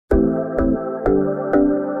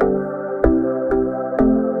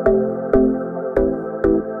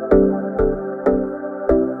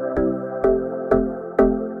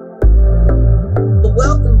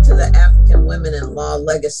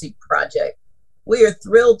Legacy Project. We are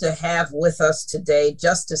thrilled to have with us today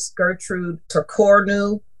Justice Gertrude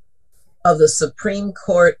Torkornoo of the Supreme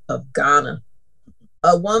Court of Ghana,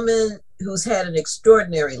 a woman who's had an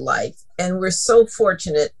extraordinary life, and we're so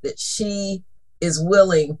fortunate that she is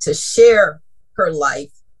willing to share her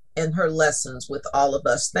life and her lessons with all of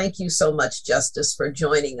us. Thank you so much, Justice, for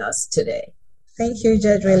joining us today. Thank you,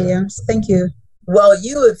 Judge Williams. Thank you. Well,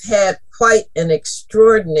 you have had quite an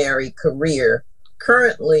extraordinary career.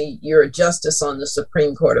 Currently, you're a justice on the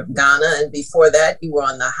Supreme Court of Ghana, and before that, you were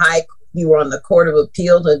on the Court of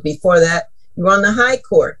Appeals, and before that, you were on the High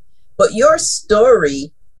Court. But your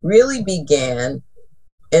story really began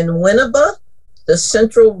in Winneba, the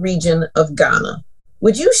central region of Ghana.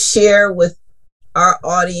 Would you share with our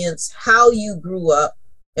audience how you grew up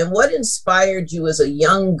and what inspired you as a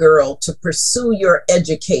young girl to pursue your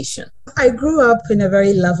education? I grew up in a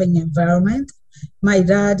very loving environment. My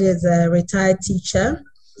dad is a retired teacher.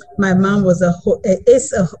 My mom was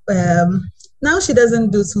now she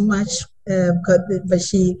doesn't do too much, but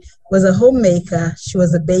she was a homemaker. She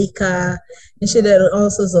was a baker, and she did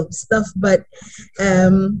all sorts of stuff. But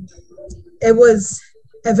it was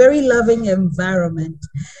a very loving environment.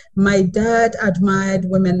 My dad admired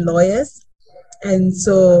women lawyers. And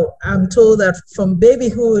so I'm told that from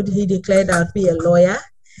babyhood, he declared I'd be a lawyer.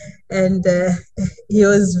 And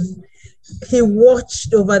he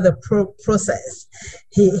watched over the process.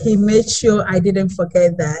 He made sure I didn't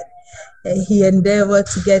forget that. He endeavored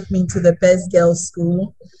to get me into the best girls'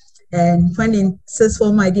 school. And when in sixth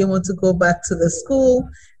form, I didn't want to go back to the school,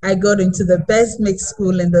 I got into the best mixed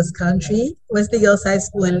school in this country, Wesley Girls High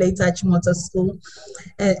School and later Chimoto School.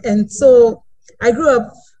 And so I grew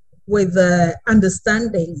up with the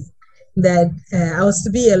understanding that I was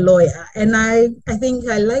to be a lawyer, and I think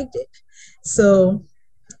I liked it. So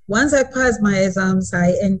once I passed my exams,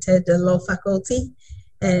 I entered the law faculty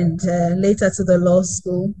and later to the law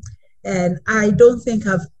school. And I don't think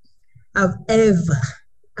I've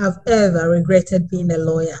ever regretted being a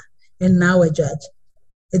lawyer and now a judge.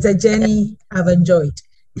 It's a journey I've enjoyed.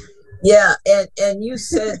 Yeah, and you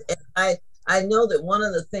said, and I know that one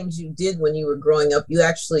of the things you did when you were growing up, you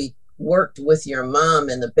actually worked with your mom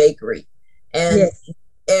in the bakery. And yes.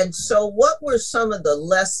 And so what were some of the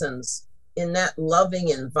lessons in that loving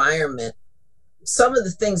environment, some of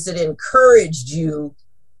the things that encouraged you,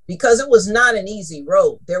 because it was not an easy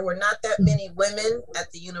road. There were not that many women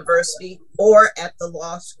at the university or at the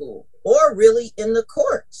law school or really in the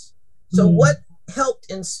courts. So what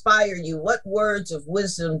helped inspire you? What words of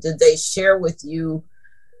wisdom did they share with you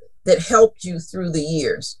that helped you through the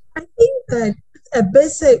years? I think that a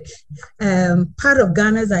basic part of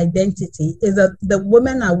Ghana's identity is that the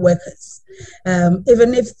women are workers.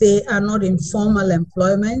 Even if they are not in formal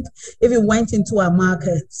employment, if you went into our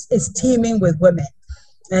markets, it's teeming with women.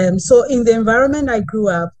 So in the environment I grew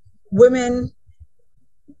up, women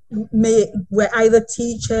were either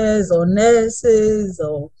teachers or nurses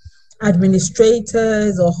or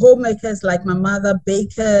administrators or homemakers like my mother,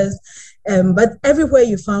 bakers, but everywhere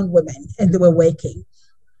you found women and they were working.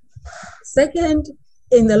 Second,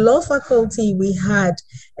 in the law faculty, we had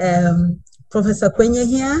Professor Kwenye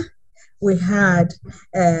here. We had,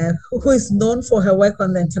 who is known for her work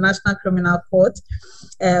on the International Criminal Court.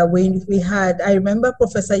 We had, I remember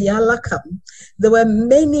Professor Yalakam. There were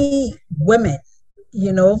many women,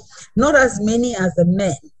 you know, not as many as the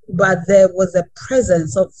men, but there was a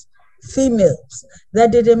presence of females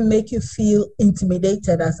that didn't make you feel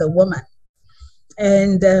intimidated as a woman.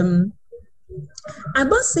 And I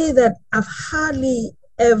must say that I've hardly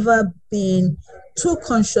ever been too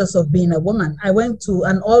conscious of being a woman. I went to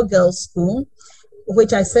an all-girls school,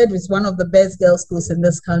 which I said was one of the best girls' schools in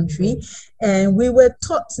this country. And we were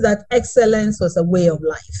taught that excellence was a way of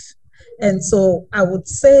life. And so I would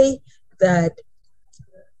say that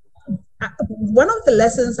one of the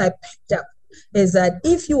lessons I picked up is that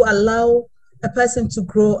if you allow a person to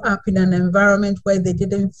grow up in an environment where they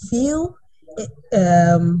didn't feel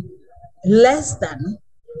less than,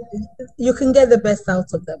 you can get the best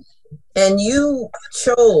out of them. And you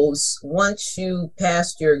chose, once you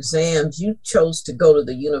passed your exams, you chose to go to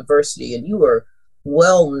the university, and you were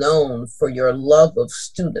well known for your love of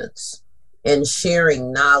students and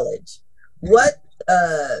sharing knowledge.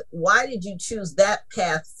 Why did you choose that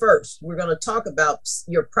path first? We're going to talk about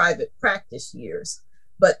your private practice years,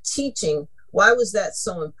 but teaching, why was that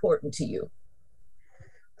so important to you?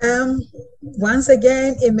 Once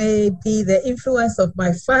again, it may be the influence of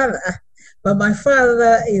my father, but my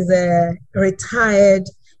father is a retired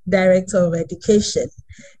director of education.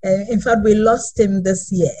 In fact, we lost him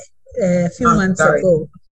this year, a few months ago.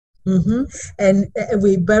 And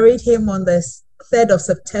we buried him on the 3rd of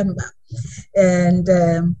September. And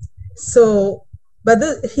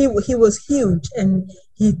he was huge, and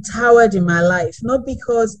he towered in my life, not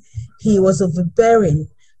because he was overbearing,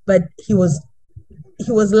 but he was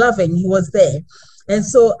loving, he was there. And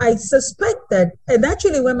so I suspect that, and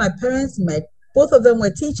actually when my parents met, both of them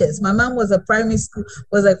were teachers. My mom was a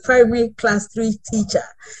primary class 3 teacher.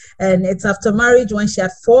 And it's after marriage, when she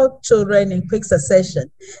had 4 children in quick succession,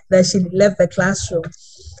 that she left the classroom.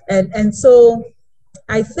 And so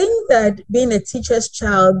I think that being a teacher's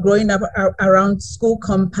child, growing up around school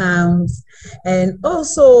compounds, and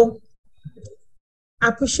also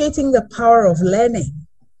appreciating the power of learning,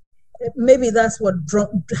 maybe that's what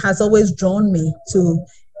has always drawn me to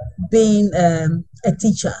being a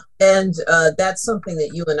teacher. And that's something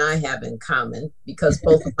that you and I have in common, because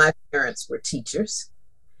both of my parents were teachers.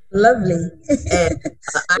 Lovely. And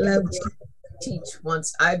I Lovely. teach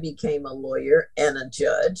once I became a lawyer and a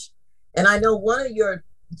judge. And I know one of your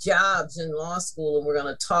jobs in law school, and we're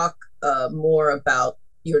going to talk more about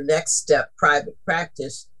your next step, private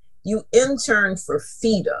practice, you interned for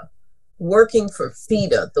FIDA, working for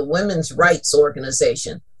FIDA, the women's rights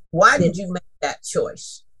organization. Why did you make that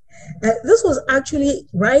choice? This was actually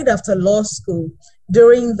right after law school,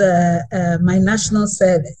 during my national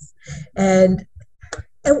service. And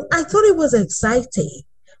I thought it was exciting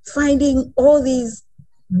finding all these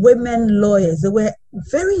women lawyers. They were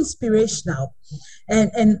very inspirational.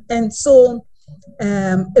 And so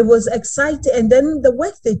it was exciting. And then the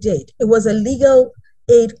work they did, it was a legal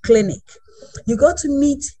aid clinic. You got to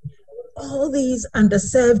meet all these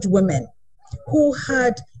underserved women who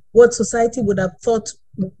had what society would have thought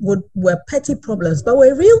were petty problems, but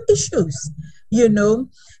were real issues. You know,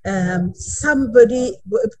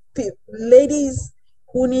 ladies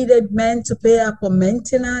who needed men to pay up for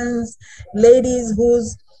maintenance, ladies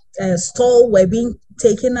whose stall were being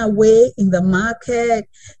taken away in the market.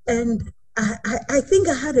 And I think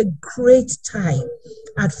I had a great time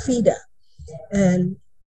at FIDA, and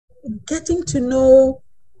getting to know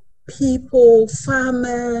people,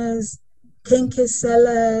 farmers, kinky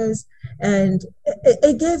sellers, and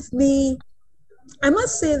it gave me, I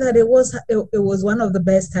must say that it was one of the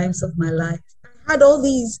best times of my life. I had all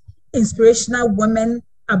these inspirational women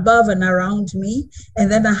above and around me, and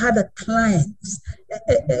then I had a client.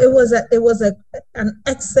 It was an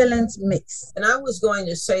excellent mix. And I was going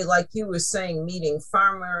to say, like you were saying, meeting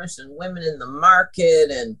farmers and women in the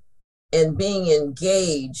market and being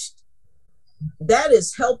engaged, that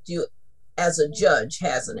has helped you as a judge,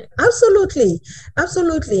 hasn't it? Absolutely.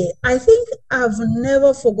 Absolutely. I think I've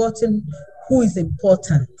never forgotten who is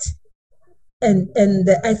important. And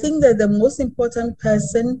I think that the most important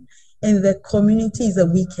person in the community is the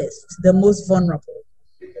weakest, the most vulnerable.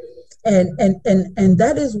 And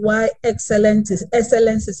that is why excellence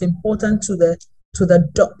is important to the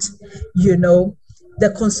dot. You know,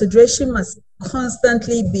 the consideration must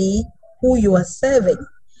constantly be who you are serving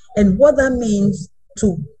and what that means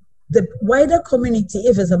to the wider community.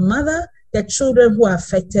 If it's a mother, the children who are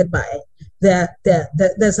affected by it,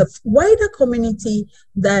 there's a wider community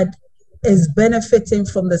that is benefiting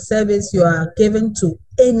from the service you are giving to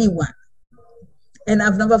anyone. And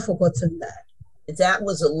I've never forgotten that. That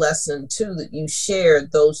was a lesson too that you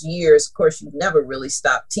shared those years. Of course, you never really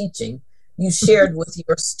stopped teaching. You shared with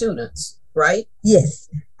your students, right? Yes.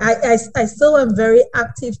 I still am very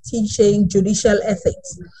active teaching judicial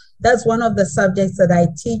ethics. That's one of the subjects that I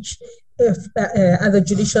teach at the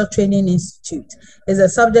Judicial Training Institute. It's a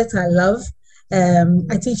subject I love.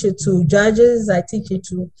 I teach it to judges, I teach it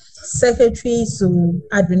to secretaries, to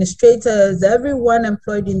administrators, everyone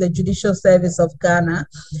employed in the judicial service of Ghana,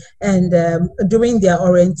 and during their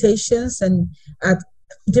orientations and at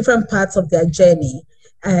different parts of their journey.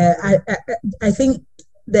 I think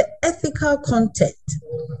the ethical content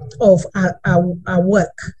of our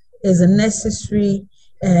work is a necessary,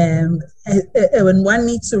 and one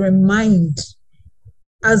needs to remind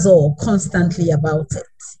us all constantly about it.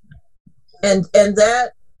 And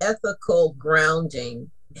that ethical grounding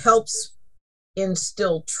helps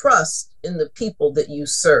instill trust in the people that you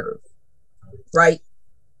serve, right?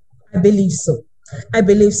 I believe so. I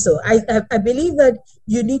believe so. I believe that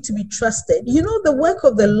you need to be trusted. You know, the work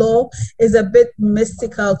of the law is a bit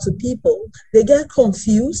mystical to people. They get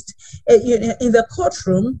confused. In the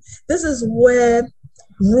courtroom, this is where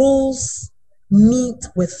rules meet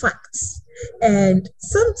with facts. And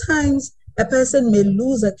sometimes a person may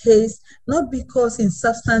lose a case, not because in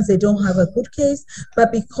substance they don't have a good case,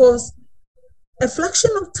 but because a fraction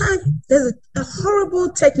of time, there's a horrible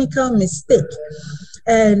technical mistake.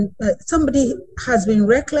 And somebody has been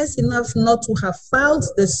reckless enough not to have filed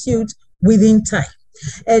the suit within time.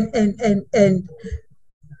 And in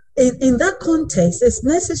that context, it's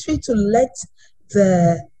necessary to let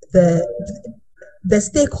the the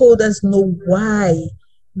stakeholders know why,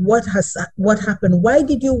 what happened, why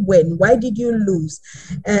did you win, why did you lose,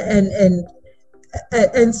 and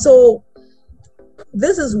so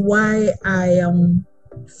this is why I am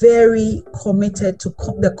very committed to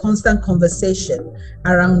the constant conversation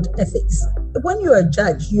around ethics. When you're a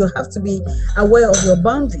judge, you have to be aware of your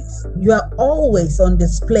boundaries. You are always on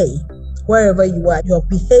display wherever you are. Your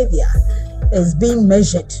behavior is being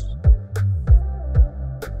measured